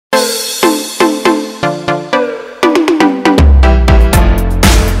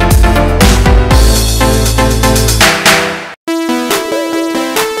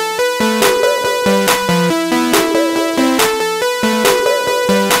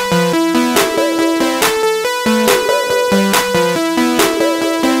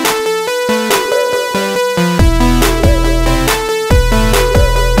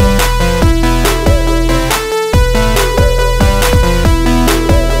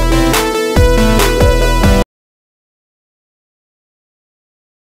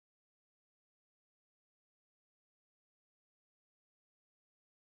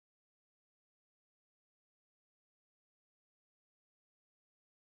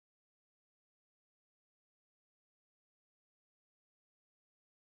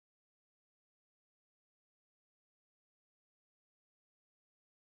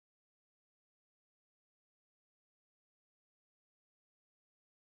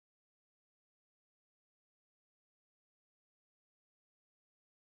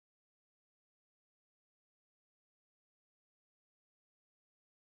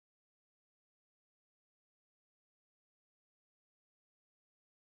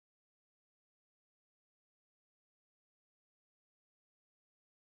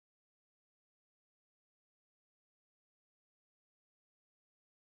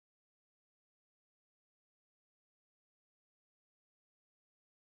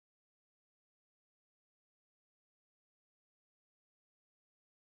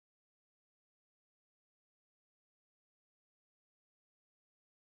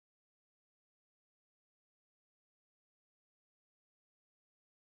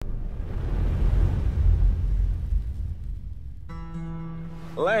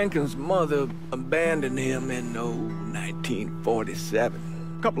Lincoln's mother abandoned him in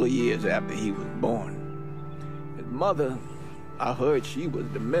 1947, a couple of years after he was born. His mother, I heard she was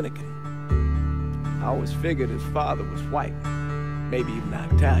Dominican. I always figured his father was white, maybe even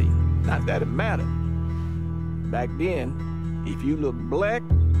Italian. Not that it mattered. Back then, if you look black,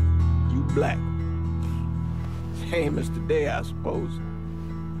 you black. Same as today, I suppose.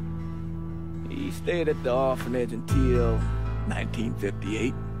 He stayed at the orphanage until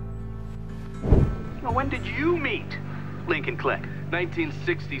 1958. Now, when did you meet Lincoln Click?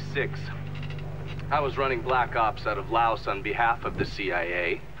 1966. I was running Black Ops out of Laos on behalf of the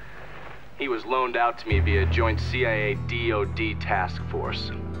CIA. He was loaned out to me via joint CIA-DOD task force.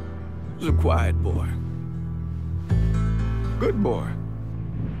 He was a quiet boy. Good boy.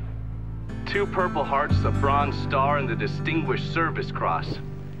 2 Purple Hearts, a Bronze Star, and the Distinguished Service Cross.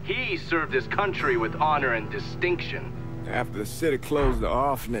 He served his country with honor and distinction. After the city closed the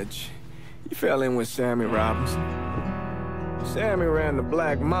orphanage, he fell in with Sammy Robinson. Sammy ran the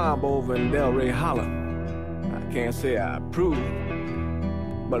black mob over in Delray Hollow. I can't say I approved,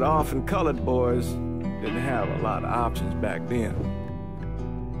 but orphan colored boys didn't have a lot of options back then.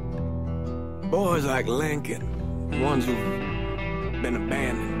 Boys like Lincoln, ones who've been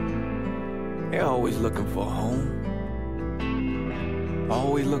abandoned, they're always looking for a home.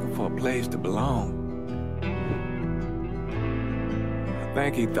 Always looking for a place to belong. I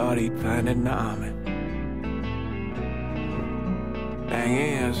think he thought he'd find it in the army. Thing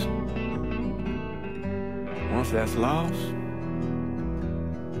is, once that's lost,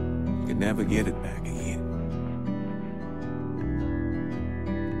 you can never get it back again.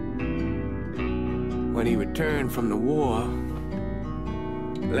 When he returned from the war,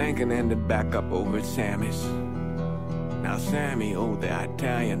 Lincoln ended back up over at Sammy's. Now, Sammy owed the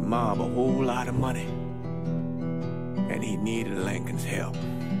Italian mob a whole lot of money, and he needed Lincoln's help.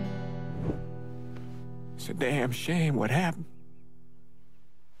 It's a damn shame what happened.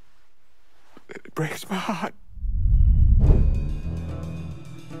 It breaks my heart.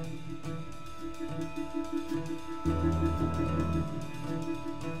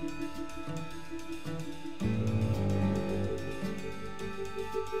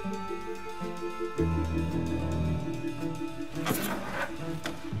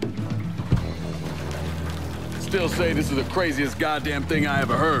 Still say this is the craziest goddamn thing I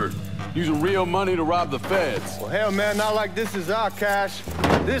ever heard. Using real money to rob the feds. Well, hell, man, not like this is our cash.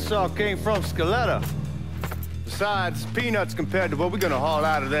 This all came from Scaletta. Besides, peanuts compared to what we're gonna haul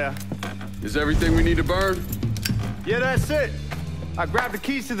out of there. Is everything we need to burn? Yeah, that's it. I grabbed the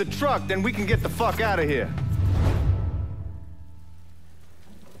keys to the truck, then we can get the fuck out of here.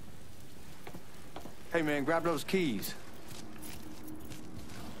 Hey, man, grab those keys.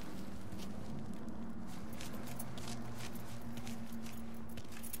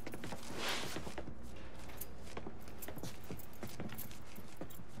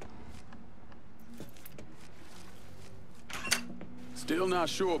 Still not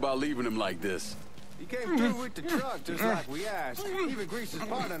sure about leaving him like this. He came through with the truck just like we asked. Even greased his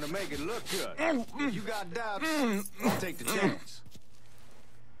partner to make it look good. If you got doubts, I'll take the chance.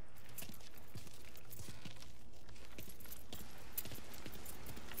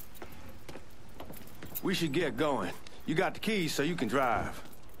 We should get going. You got the keys so you can drive.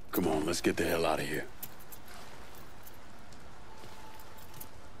 Come on, let's get the hell out of here.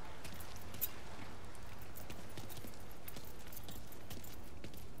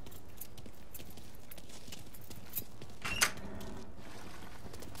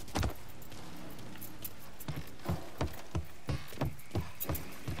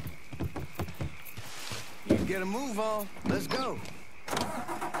 Get a move on. Let's go.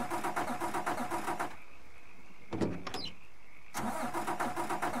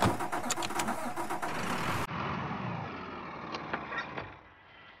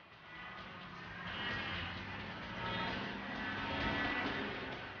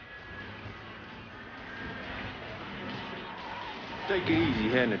 Take it easy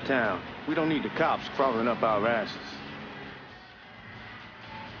heading to town. We don't need the cops crawling up our asses.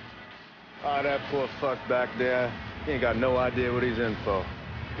 Oh, that poor fuck back there. He ain't got no idea what he's in for.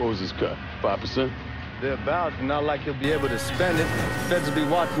 What was his cut? 5%? Thereabouts, but not like he'll be able to spend it. Feds will be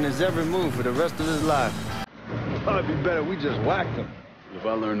watching his every move for the rest of his life. Probably be better we just whacked him. If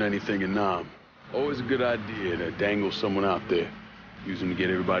I learned anything in Nam, always a good idea to dangle someone out there. Use them to get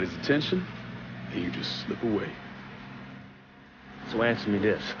everybody's attention, and you just slip away. So answer me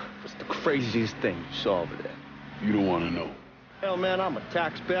this. What's the craziest thing you saw over there? You don't want to know. Hell, man, I'm a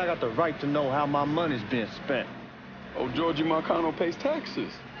taxpayer. I got the right to know how my money's being spent. Oh, Georgie Marcano pays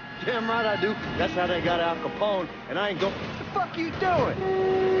taxes. Damn right I do. That's how they got Al Capone, and I ain't go... What the fuck you doing?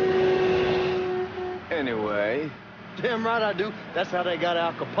 Anyway... Damn right I do. That's how they got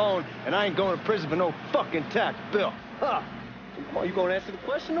Al Capone, and I ain't going to prison for no fucking tax bill. Huh. Come on, you gonna answer the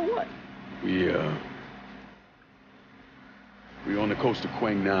question or what? We on the coast of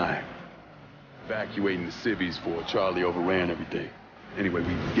Quang Nai, evacuating the civvies for Charlie overran everything. Anyway,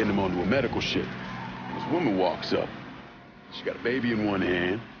 we getting him onto a medical ship. This woman walks up. She got a baby in one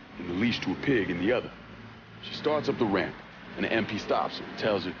hand and the leash to a pig in the other. She starts up the ramp, and the MP stops her and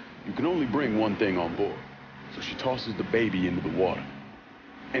tells her, you can only bring one thing on board. So she tosses the baby into the water.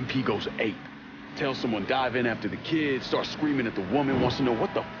 MP goes ape. Tells someone dive in after the kid, starts screaming at the woman, wants to know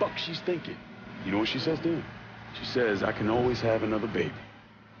what the fuck she's thinking. You know what she says to him? She says, I can always have another baby.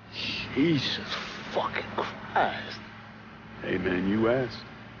 Jesus fucking Christ. Hey, man, you asked.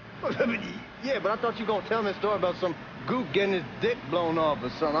 Yeah, but I thought you were gonna tell me a story about some gook getting his dick blown off or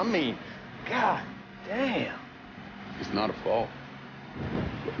something. I mean, god damn. It's not a fault.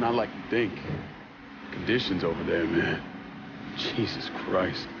 But not like you think. Conditions over there, man. Jesus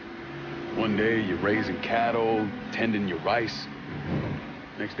Christ. One day you're raising cattle, tending your rice.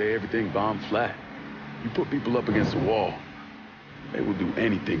 Next day everything bombed flat. You put people up against a wall, they will do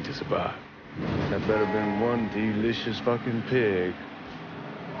anything to survive. That better been one delicious fucking pig.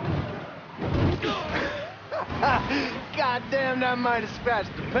 God damn, that might have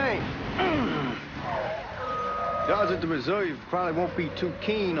scratched the paint. Guards at the Missouri probably won't be too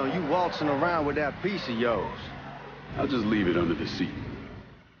keen on you waltzing around with that piece of yours. I'll just leave it under the seat.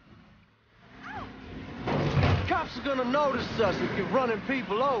 Cops are gonna notice us if you're running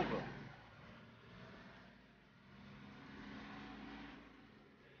people over.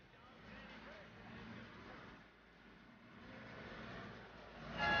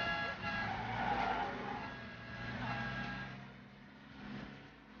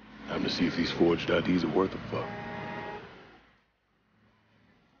 Time to see if these forged IDs are worth a fuck.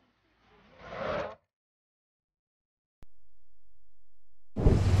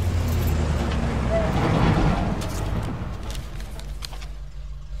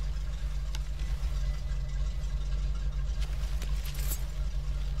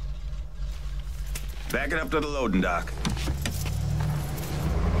 Back it up to the loading dock.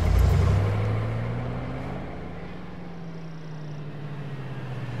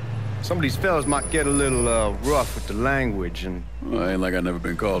 Some of these fellas might get a little rough with the language and... Well, ain't like I never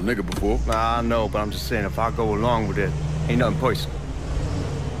been called nigger before. Nah, I know, but I'm just saying if I go along with it, ain't nothing personal.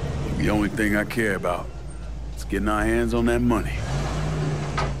 The only thing I care about is getting our hands on that money.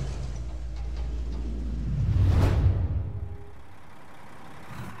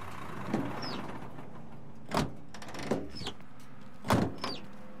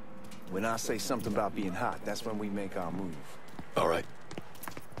 When I say something about being hot, that's when we make our move. All right.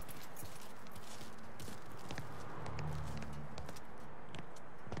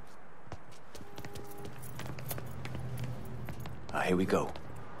 Here we go.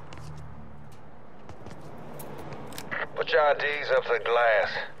 Put your IDs up to the glass.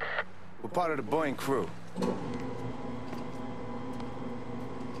 We're part of the Boeing crew.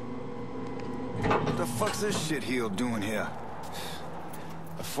 What the fuck's this shitheel doing here?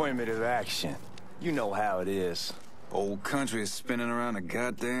 Affirmative action. You know how it is. Old country is spinning around a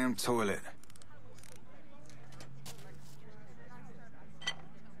goddamn toilet.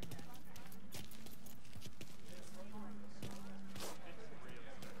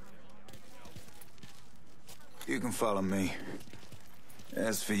 You can follow me.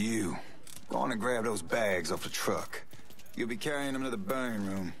 As for you, go on and grab those bags off the truck. You'll be carrying them to the burning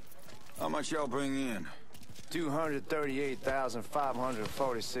room. How much y'all bring in?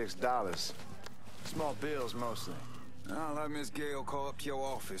 $238,546. Small bills, mostly. I'll have Miss Gale call up to your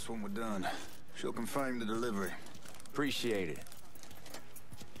office when we're done. She'll confirm the delivery. Appreciate it.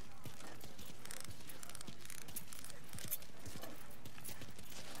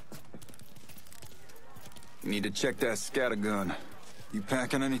 You need to check that scattergun. You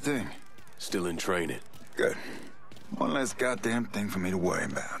packing anything? Still in training. Good. One less goddamn thing for me to worry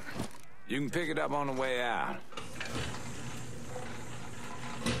about. You can pick it up on the way out.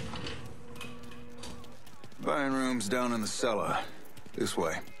 Burning room's down in the cellar. This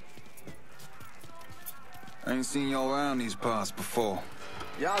way. I ain't seen y'all around these parts before.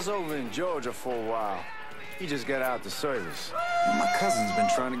 Y'all's over in Georgia for a while. He just got out the service. Well, my cousin's been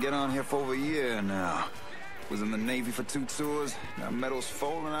trying to get on here for over a year now. Was in the Navy for 2 tours, got medals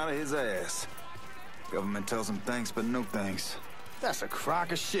falling out of his ass. Government tells him thanks, but no thanks. That's a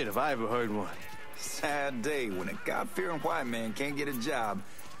crock of shit if I ever heard one. Sad day when a God-fearing white man can't get a job,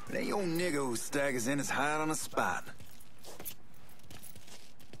 and any old nigger who staggers in is hired on the spot.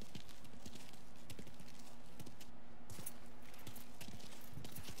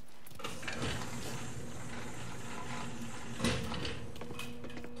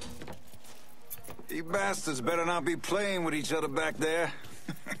 bastards better not be playing with each other back there.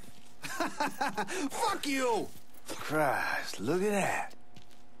 Fuck you! Christ, look at that.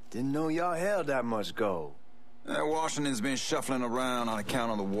 Didn't know y'all held that much gold. Washington's been shuffling around on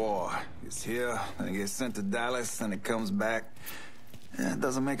account of the war. It's here, then it gets sent to Dallas, then it comes back. It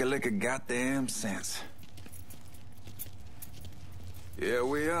doesn't make a lick of goddamn sense. Here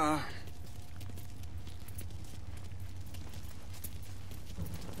we are.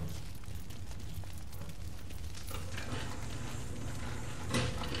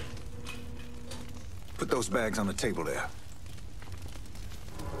 Put those bags on the table there.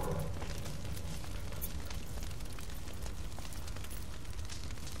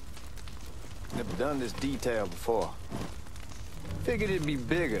 Never done this detail before. Figured it'd be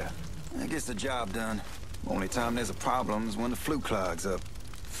bigger. That gets the job done. Only time there's a problem is when the flue clogs up.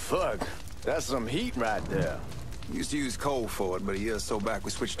 Fuck, that's some heat right there. We used to use coal for it, but a year or so back we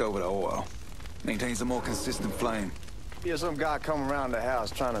switched over to oil. Maintains a more consistent flame. Yeah, some guy come around the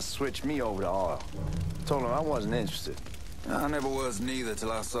house trying to switch me over to oil. Told him I wasn't interested. I never was neither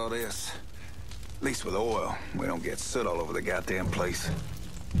till I saw this. At least with oil, we don't get soot all over the goddamn place.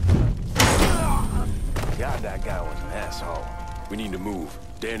 God, that guy was an asshole. We need to move.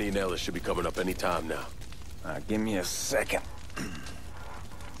 Danny and Ellis should be coming up any time now. Give me a second.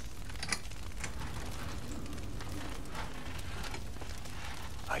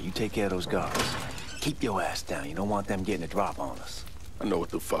 You take care of those guards. Keep your ass down. You don't want them getting a drop on us. I know what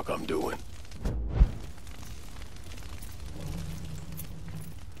the fuck I'm doing.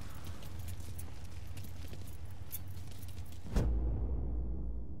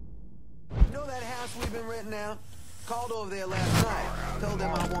 You know that house we've been renting out? Called over there last night. Told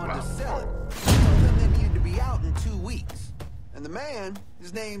them I wanted to sell it. Told them they needed to be out in 2 weeks. And the man,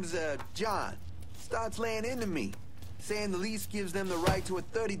 his name's, John, starts laying into me, saying the lease gives them the right to a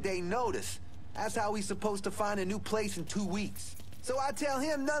 30-day notice. That's how he's supposed to find a new place in 2 weeks. So I tell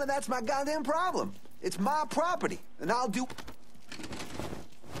him none of that's my goddamn problem. It's my property, and I'll do...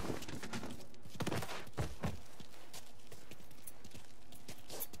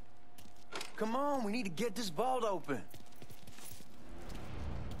 Come on, we need to get this vault open.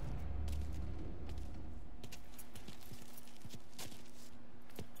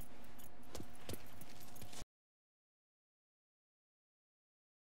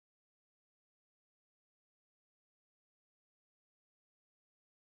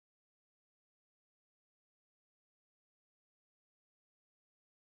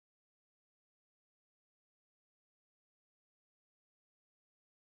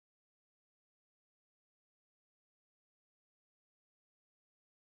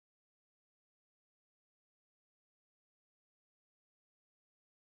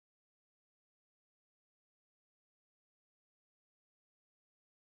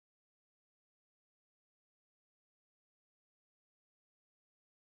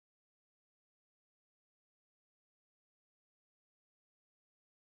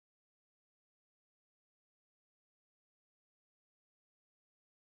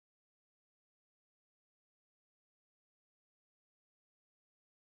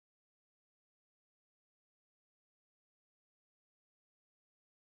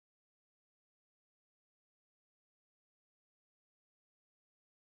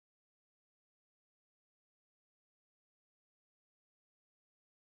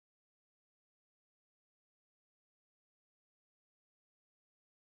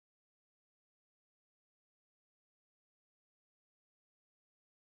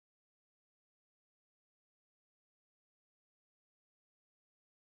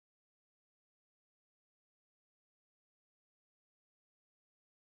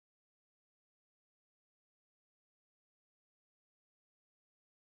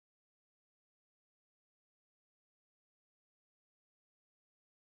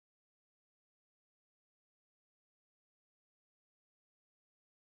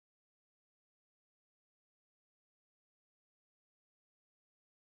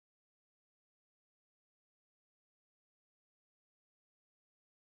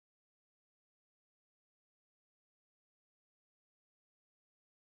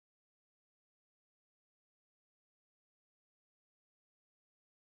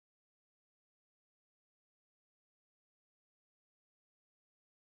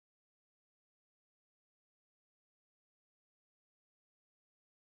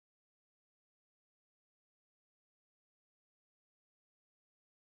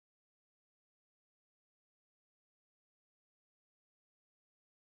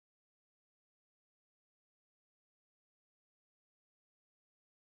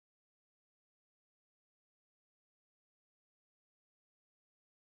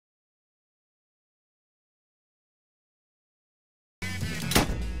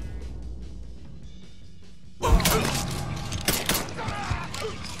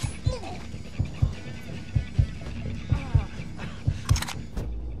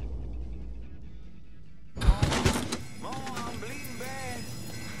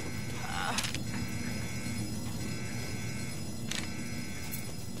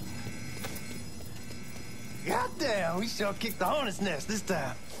 Man, we sure kicked the hornet's nest this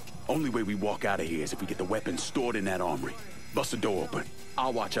time. Only way we walk out of here is if we get the weapons stored in that armory. Bust the door open.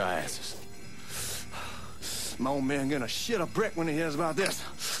 I'll watch our asses. My old man gonna shit a brick when he hears about this.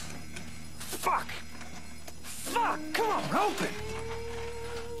 Fuck! Fuck! Come on, open!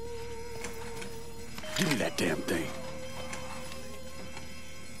 Give me that damn thing.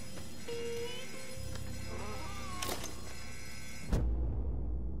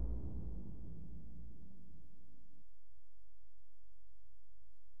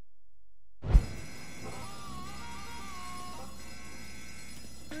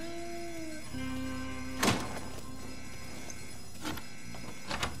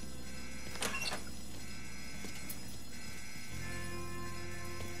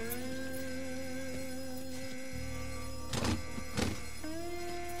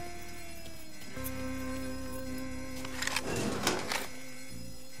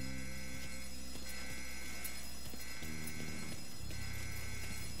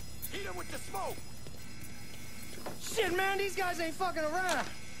 With the smoke. Shit, man, these guys ain't fucking around.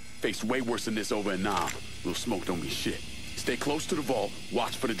 Faced way worse than this over in Nam. Little smoke don't mean shit. Stay close to the vault,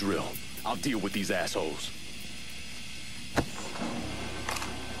 watch for the drill. I'll deal with these assholes.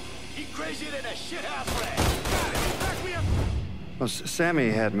 He crazier than a shithouse rat. Back me up. Well, Sammy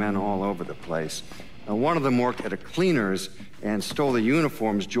had men all over the place. One of them worked at a cleaner's and stole the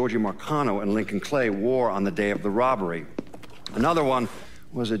uniforms Georgie Marcano and Lincoln Clay wore on the day of the robbery. Another one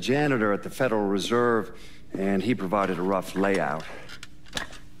was a janitor at the Federal Reserve, and he provided a rough layout.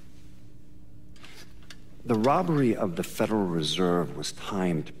 The robbery of the Federal Reserve was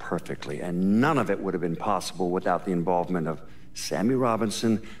timed perfectly, and none of it would have been possible without the involvement of Sammy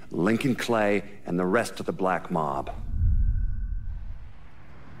Robinson, Lincoln Clay, and the rest of the black mob.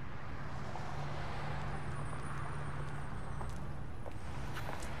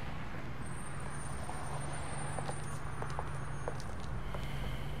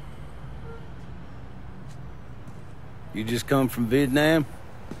 You just come from Vietnam?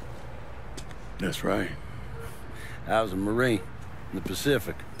 That's right. I was a Marine in the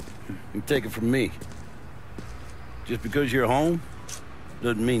Pacific. You take it from me. Just because you're home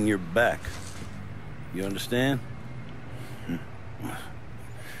doesn't mean you're back. You understand?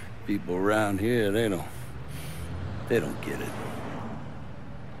 People around here, they don't get it.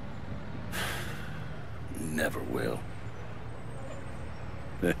 Never will.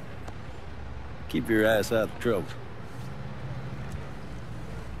 Keep your ass out of trouble.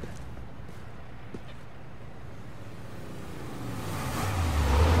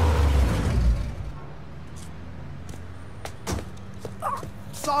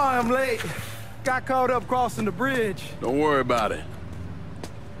 Sorry I'm late. Got caught up crossing the bridge. Don't worry about it.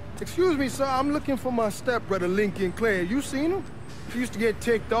 Excuse me, sir. I'm looking for my stepbrother, Lincoln Clay. You seen him? He used to get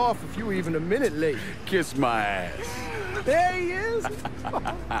ticked off if you were even a minute late. Kiss my ass. There he is.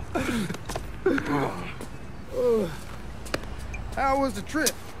 How was the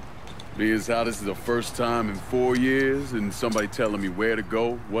trip? Being as how this is the first time in 4 years and somebody telling me where to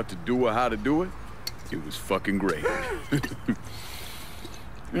go, what to do, or how to do it, it was fucking great.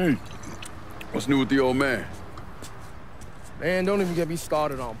 What's new with the old man? Man, don't even get me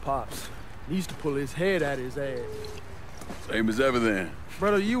started on Pops. He used to pull his head out his ass. Same as ever then.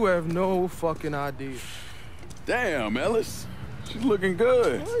 Brother, you have no fucking idea. Damn, Ellis. She's looking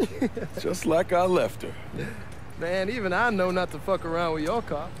good. Just like I left her. Man, even I know not to fuck around with your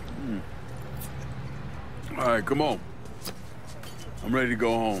car. All right, come on. I'm ready to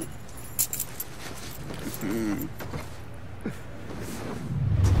go home.